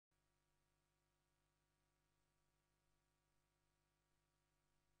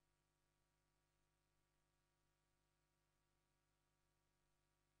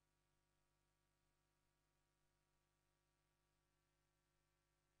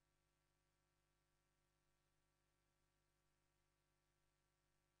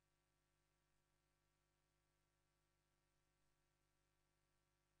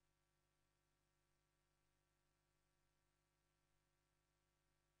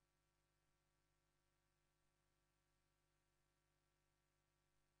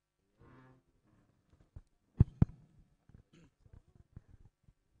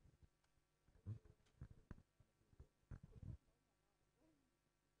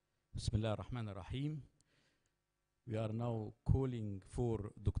Bismillah ar-Rahman ar-Rahim. We are now calling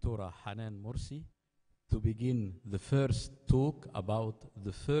for Dr. Hanan Morsy to begin the first talk about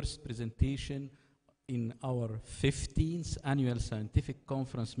the first presentation in our 15th annual scientific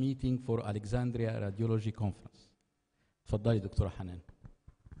conference meeting for Alexandria Radiology Conference. تفضلي دكتورة حنان.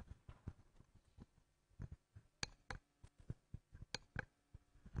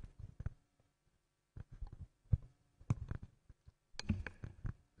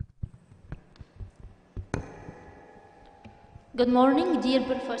 Good morning, dear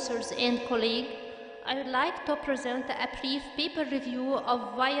professors and colleagues. I would like to present a brief paper review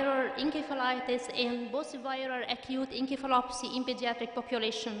of viral encephalitis and post-viral acute encephalopathy in pediatric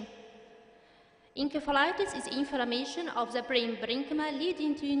population. Encephalitis is inflammation of the brain parenchyma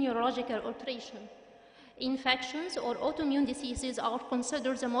leading to neurological alteration. Infections or autoimmune diseases are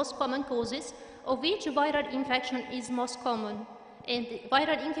considered the most common causes, of which viral infection is most common. And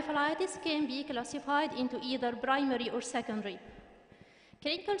viral encephalitis can be classified into either primary or secondary.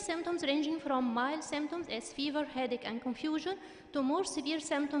 Clinical symptoms ranging from mild symptoms as fever, headache, and confusion to more severe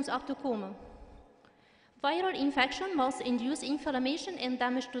symptoms up to coma. Viral infection must induce inflammation and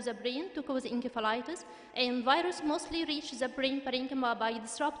damage to the brain to cause encephalitis, and virus mostly reach the brain parenchyma by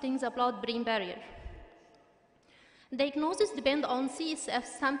disrupting the blood-brain barrier. Diagnosis depends on CSF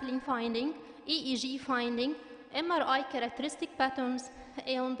sampling finding, EEG finding, MRI characteristic patterns,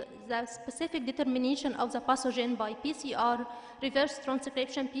 and the specific determination of the pathogen by PCR, reverse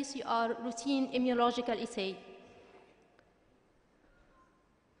transcription PCR, routine immunological assay.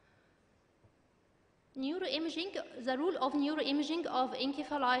 Neuroimaging, the role of neuroimaging of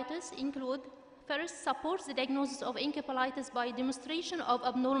encephalitis include, first, supports the diagnosis of encephalitis by demonstration of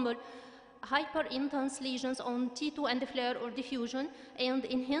abnormal hyperintense lesions on T2 and flare or diffusion, and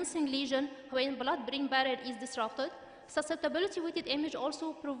enhancing lesion when blood-brain barrier is disrupted. Susceptibility-weighted image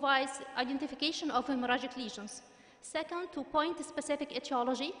also provides identification of hemorrhagic lesions. Second, to point-specific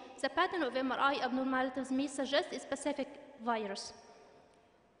etiology, the pattern of MRI abnormalities may suggest a specific virus.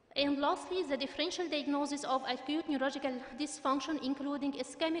 And lastly, the differential diagnosis of acute neurological dysfunction, including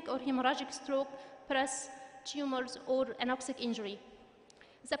ischemic or hemorrhagic stroke, press, tumors, or anoxic injury.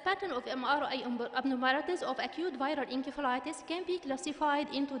 The pattern of MRI abnormalities of acute viral encephalitis can be classified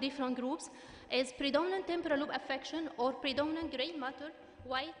into different groups as predominant temporal lobe affection or predominant gray matter,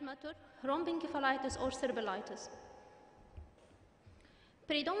 white matter, rhombencephalitis, or cerebralitis.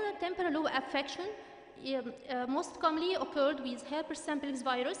 Predominant temporal lobe affection most commonly occurred with herpes simplex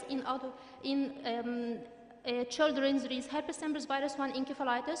virus. In children, there is herpes simplex virus 1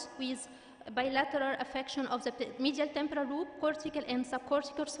 encephalitis with bilateral affection of the medial temporal lobe, cortical and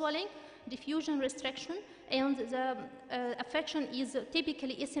subcortical swelling, diffusion restriction, and the affection is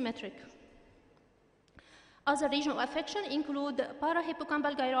typically asymmetric. Other regions of affection include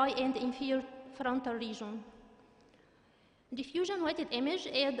parahippocampal gyri and inferior frontal region. Diffusion-weighted image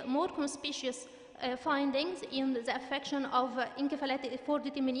add more conspicuous findings in the affection of encephalitic for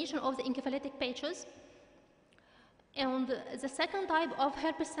determination of the encephalitic patches. And the second type of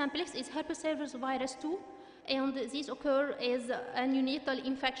herpes simplex is herpes simplex virus 2, and these occur as a neonatal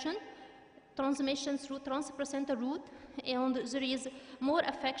infection, transmission through transplacental route, and there is more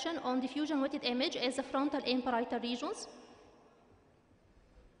affection on diffusion-weighted image as the frontal and parietal regions.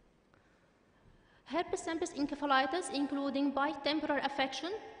 Herpes simplex encephalitis, including bitemporal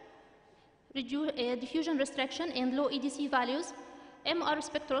affection, diffusion restriction, and low EDC values. MR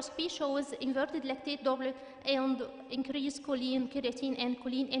spectroscopy shows inverted lactate doublet and increased choline, creatine, and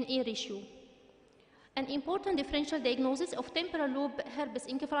choline NA ratio. An important differential diagnosis of temporal lobe herpes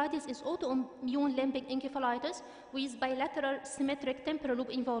encephalitis is autoimmune limbic encephalitis with bilateral symmetric temporal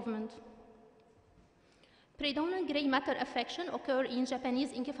lobe involvement. Predominant gray matter affection occur in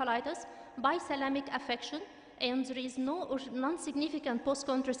Japanese encephalitis, bithalamic affection, and there is no or non-significant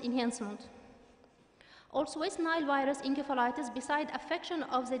post-contrast enhancement. Also, West Nile virus encephalitis, beside affection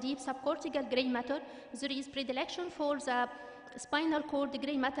of the deep subcortical gray matter, there is predilection for the spinal cord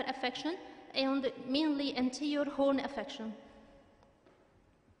gray matter affection and mainly anterior horn affection.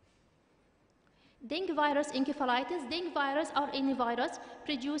 Dengue virus encephalitis. Dengue virus are any virus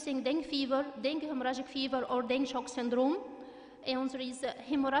producing dengue fever, dengue hemorrhagic fever, or dengue shock syndrome. And there is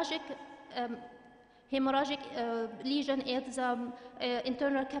hemorrhagic lesion at the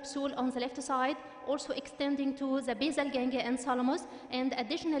internal capsule on the left side, also extending to the basal ganglia and thalamus, and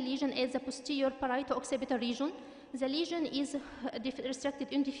additional lesion at the posterior parieto-occipital region. The lesion is restricted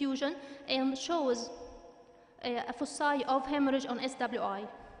in diffusion and shows a foci of hemorrhage on SWI.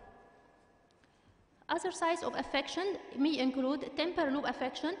 Other sites of affection may include temporal lobe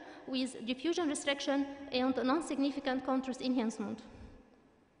affection with diffusion restriction and non-significant contrast enhancement.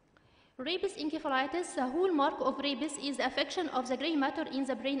 Rabies encephalitis, the hallmark of rabies is affection of the gray matter in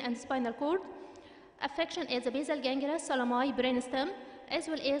the brain and spinal cord, affection at the basal ganglia, thalami, brainstem, as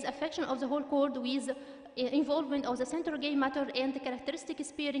well as affection of the whole cord with involvement of the central gray matter and the characteristic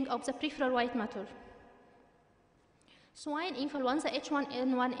sparing of the peripheral white matter. Swine influenza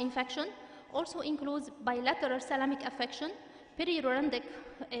H1N1 infection also includes bilateral thalamic affection, periorundic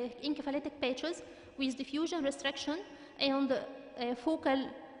encephalitic patches with diffusion restriction and focal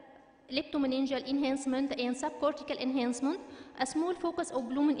leptomeningeal enhancement and subcortical enhancement, a small focus of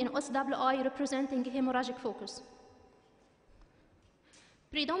blooming in OSWI representing hemorrhagic focus.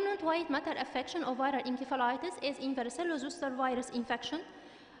 Predominant white matter affection of viral encephalitis is in varicella-zoster virus infection.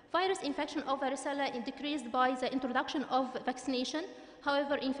 Virus infection of varicella is decreased by the introduction of vaccination.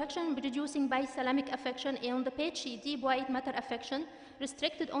 However, infection producing bithalamic affection and the patchy deep white matter affection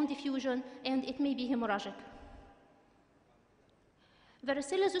restricted on diffusion, and it may be hemorrhagic.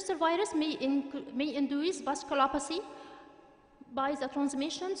 Varicella-zoster virus may induce vasculopathy by the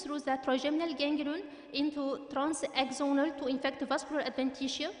transmission through the trigeminal ganglion into transaxonal to infect vascular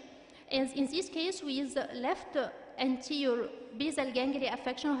adventitia, as in this case with left anterior basal ganglia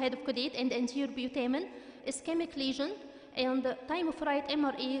affection head of caudate and anterior putamen, ischemic lesion, and time of right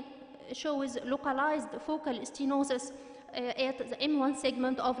MRA shows localized focal stenosis at the M1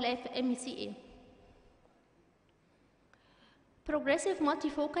 segment of left MECA. Progressive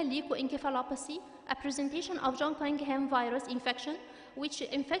multifocal leukoencephalopathy, a presentation of John Cunningham virus infection, which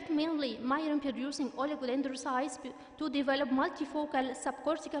infect mainly myelin-producing oligodendrocytes to develop multifocal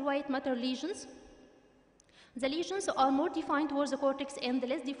subcortical white matter lesions. The lesions are more defined towards the cortex and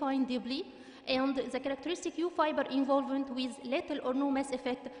less defined deeply, and the characteristic U fiber involvement with little or no mass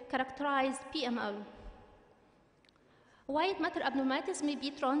effect characterized PML. White matter abnormalities may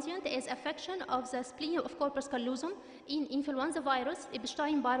be transient as affection of the spleen of corpus callosum in influenza virus,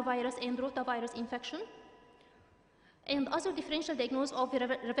 Epstein-Barr virus, and rotavirus infection. And other differential diagnosis of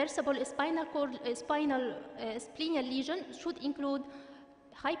reversible spinal splenial lesion should include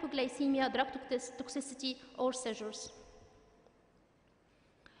hypoglycemia, drug toxicity, or seizures.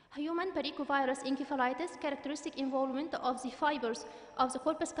 Human pericovirus encephalitis, characteristic involvement of the fibers of the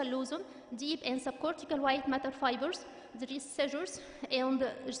corpus callosum, deep and subcortical white matter fibers. There is seizures and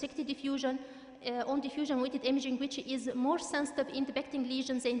resected diffusion on diffusion weighted imaging, which is more sensitive in depicting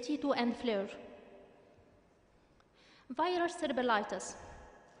lesions than T2 and FLAIR. Viral cerebralitis.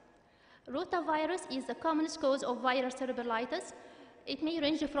 Rotavirus is the commonest cause of viral cerebralitis. It may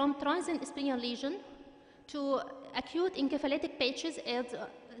range from transient splenial lesion to acute encephalitic patches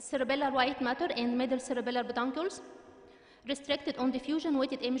at cerebellar white matter and middle cerebellar peduncles, restricted on diffusion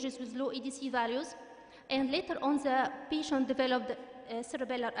weighted images with low EDC values, and later on the patient developed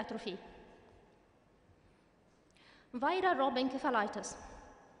cerebellar atrophy. Viral rhomboencephalitis.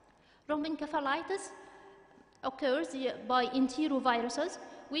 Rhomboencephalitis occurs by enteroviruses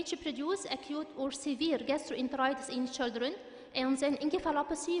which produce acute or severe gastroenteritis in children, and then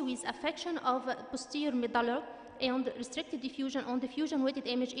encephalopathy with affection of posterior medulla and restricted diffusion on diffusion weighted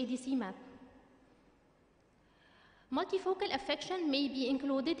image ADC map. Multifocal affection may be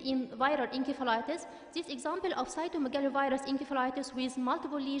included in viral encephalitis. This example of cytomegalovirus encephalitis with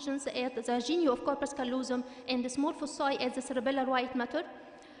multiple lesions at the genio of corpus callosum and the small foci at the cerebellar white matter.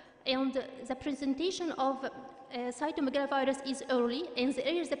 And the presentation of cytomegalovirus is early, and the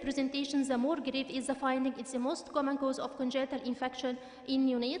earlier the presentation, the more grave is the finding. It's the most common cause of congenital infection in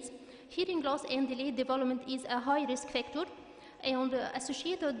neonates. Hearing loss and delayed development is a high risk factor, and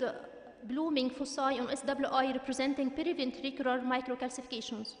associated blooming foci on SWI representing periventricular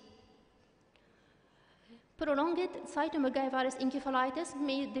microcalcifications. Prolonged cytomegalovirus encephalitis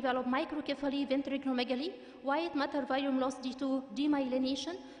may develop microcephaly, ventriculomegaly, white matter volume loss due to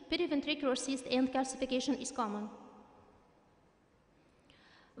demyelination, periventricular cyst, and calcification is common.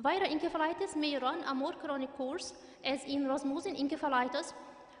 Viral encephalitis may run a more chronic course, as in Rasmussen encephalitis.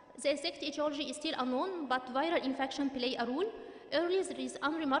 The exact etiology is still unknown, but viral infection play a role. Early there is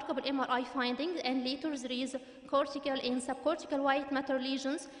unremarkable MRI findings, and later there is cortical and subcortical white matter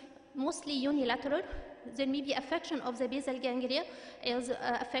lesions, mostly unilateral. There may be affection of the basal ganglia as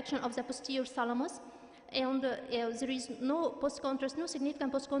affection of the posterior thalamus, and there is no post-contrast, no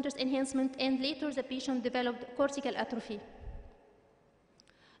significant post-contrast enhancement, and later the patient developed cortical atrophy.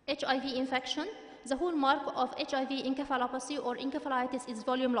 HIV infection. The hallmark of HIV encephalopathy or encephalitis is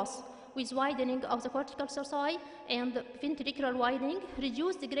volume loss, with widening of the cortical foci and ventricular widening,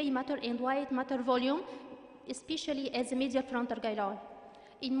 reduced gray matter and white matter volume, especially at the medial frontal gyli.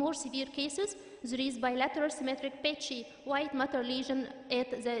 In more severe cases, there is bilateral symmetric patchy white matter lesion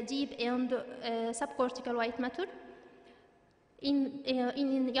at the deep and subcortical white matter.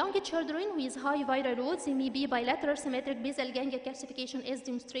 In young children with high viral loads, there may be bilateral symmetric basal ganglia calcification as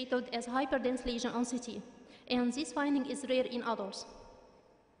demonstrated as hyperdense lesion on CT. And this finding is rare in adults.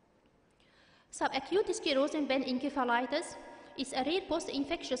 Subacute sclerosing encephalitis is a rare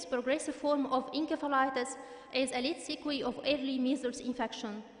post-infectious progressive form of encephalitis as a late sequelae of early measles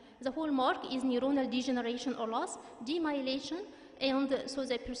infection. The hallmark is neuronal degeneration or loss, demyelation, and so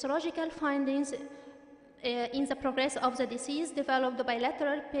the pathological findings in the progress of the disease developed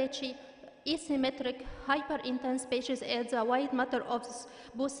bilateral patchy, asymmetric, hyperintense patches at the white matter of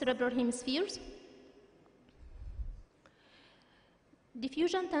both cerebral hemispheres.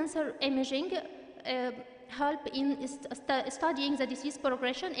 Diffusion tensor imaging help in studying the disease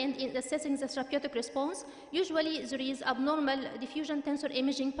progression and in assessing the therapeutic response. Usually there is abnormal diffusion tensor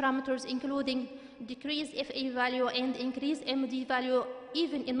imaging parameters including decreased FA value and increased MD value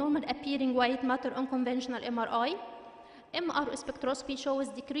even in normal appearing white matter on conventional MRI. MR spectroscopy shows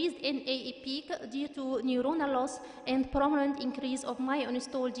decreased NAE peak due to neuronal loss and prominent increase of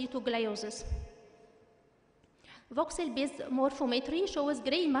myoinstall due to gliosis. Voxel-based morphometry shows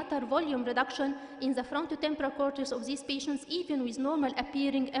gray matter volume reduction in the frontotemporal cortex of these patients even with normal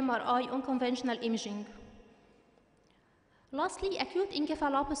appearing MRI on conventional imaging. Lastly, acute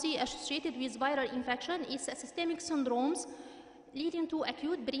encephalopathy associated with viral infection is a systemic syndromes leading to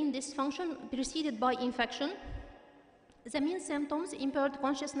acute brain dysfunction preceded by infection. The main symptoms impaired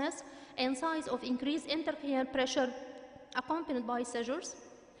consciousness and signs of increased intracranial pressure accompanied by seizures.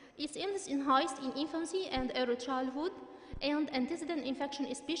 Its illness is highest in infancy and early childhood, and antecedent infection,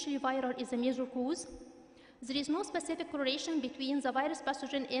 especially viral, is a major cause. There is no specific correlation between the virus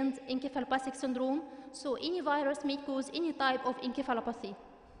pathogen and encephalopathic syndrome, so any virus may cause any type of encephalopathy.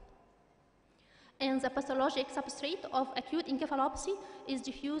 And the pathologic substrate of acute encephalopathy is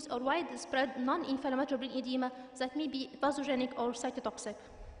diffuse or widespread non-inflammatory brain edema that may be pathogenic or cytotoxic.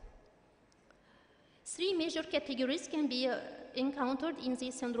 Three major categories can be encountered in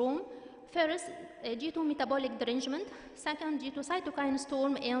this syndrome. First, due to metabolic derangement. Second, due to cytokine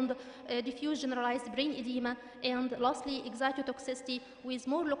storm and diffuse generalized brain edema. And lastly, excitotoxicity with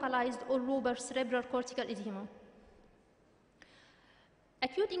more localized or lower cerebral cortical edema.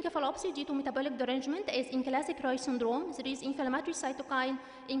 Acute encephalopathy due to metabolic derangement is in classic Reich syndrome. There is inflammatory cytokine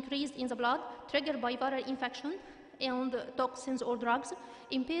increased in the blood triggered by viral infection and toxins or drugs,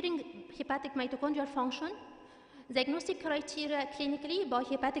 impairing hepatic mitochondrial function. Diagnostic criteria clinically by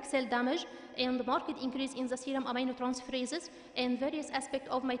hepatic cell damage and marked increase in the serum aminotransferases and various aspects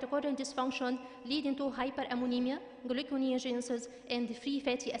of mitochondrial dysfunction leading to hyperammonemia, gluconeogenesis, and free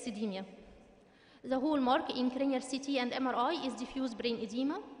fatty acidemia. The hallmark in cranial CT and MRI is diffuse brain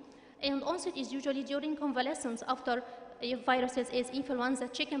edema, and onset is usually during convalescence after viruses as influenza,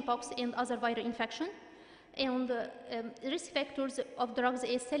 chickenpox, and other viral infection. And risk factors of drugs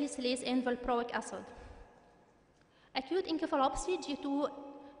is salicylase and valproic acid. Acute encephalopathy due to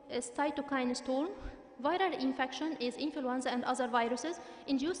cytokine storm. Viral infection is influenza and other viruses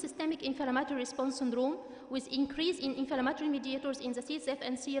induce systemic inflammatory response syndrome with increase in inflammatory mediators in the CSF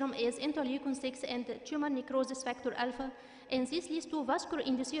and serum as interleukin-6 and tumor necrosis factor alpha, and this leads to vascular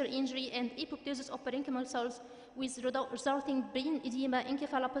endothelial injury and apoptosis of parenchymal cells with resulting brain edema,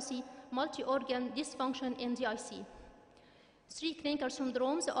 encephalopathy, multi-organ dysfunction, and DIC. Three clinical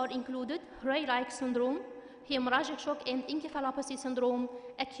syndromes are included: Rayleigh syndrome, hemorrhagic shock and encephalopathy syndrome,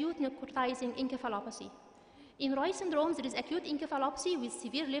 acute necrotizing encephalopathy. In Reich syndrome, there is acute encephalopathy with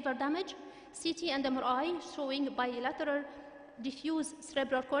severe liver damage, CT and MRI showing bilateral diffuse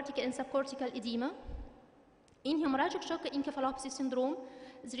cerebral cortical and subcortical edema. In hemorrhagic shock encephalopathy syndrome,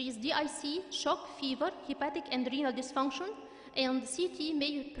 there is DIC, shock, fever, hepatic and renal dysfunction, and CT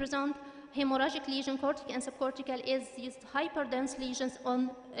may present hemorrhagic lesion, cortical and subcortical, as these hyperdense lesions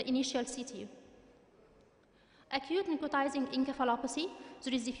on initial CT. Acute necrotizing encephalopathy,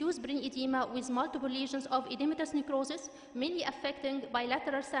 there is diffuse brain edema with multiple lesions of edematous necrosis, mainly affecting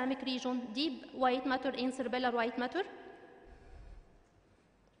bilateral thalamic region, deep white matter, and cerebellar white matter.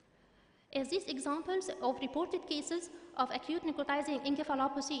 As these examples of reported cases of acute necrotizing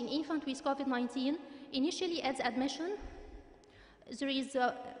encephalopathy in infant with COVID-19, initially at admission, there is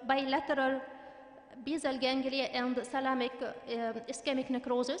bilateral basal ganglia and thalamic ischemic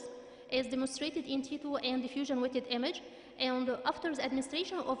necrosis, as demonstrated in T2 and diffusion-weighted image. And after the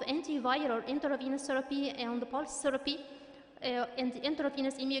administration of antiviral intravenous therapy and pulse therapy and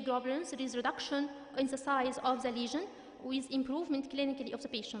intravenous immunoglobulins, there is reduction in the size of the lesion with improvement clinically of the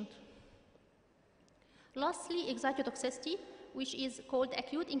patient. Lastly, excitotoxicity, which is called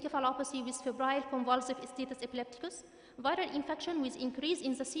acute encephalopathy with febrile convulsive status epilepticus, viral infection with increase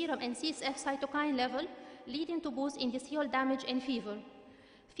in the serum and CSF cytokine level leading to both endothelial damage and fever.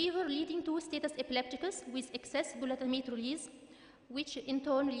 Fever leading to status epilepticus with excess glutamate release, which in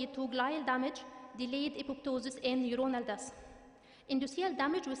turn lead to glial damage, delayed apoptosis, and neuronal death. Endothelial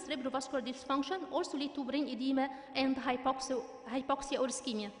damage with cerebrovascular dysfunction also lead to brain edema and hypoxia or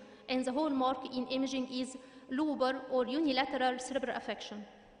ischemia. And the hallmark in imaging is lobar or unilateral cerebral affection.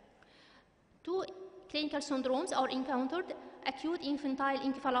 Two clinical syndromes are encountered: acute infantile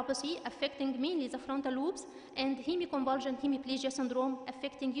encephalopathy affecting mainly the frontal lobes, and hemiconvulsant hemiplegia syndrome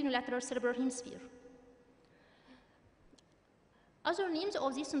affecting unilateral cerebral hemisphere. Other names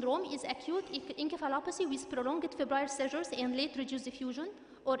of this syndrome is acute encephalopathy with prolonged febrile seizures and late reduced diffusion,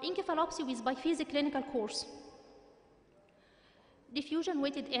 or encephalopathy with biphasic clinical course.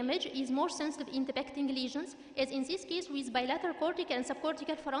 Diffusion-weighted image is more sensitive in depicting lesions, as in this case with bilateral cortical and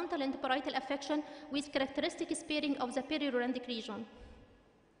subcortical frontal and parietal affection with characteristic sparing of the perirhorandic region.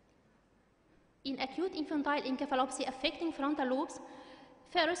 In acute infantile encephalopathy affecting frontal lobes,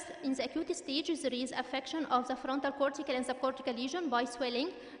 first, in the acute stage, there is affection of the frontal cortical and subcortical lesion by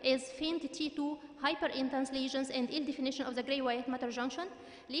swelling, as faint T2, hyperintense lesions, and ill definition of the gray-white matter junction.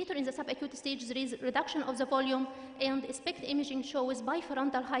 Later, in the subacute stage, there is reduction of the volume, and SPECT imaging shows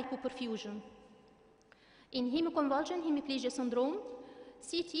bifrontal hypoperfusion. In hemiconvulsant hemiplegia syndrome,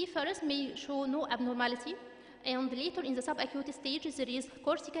 CT first may show no abnormality, and later in the subacute stage, there is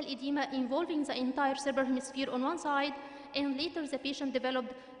cortical edema involving the entire cerebral hemisphere on one side, and later the patient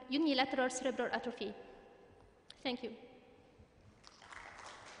developed unilateral cerebral atrophy. Thank you.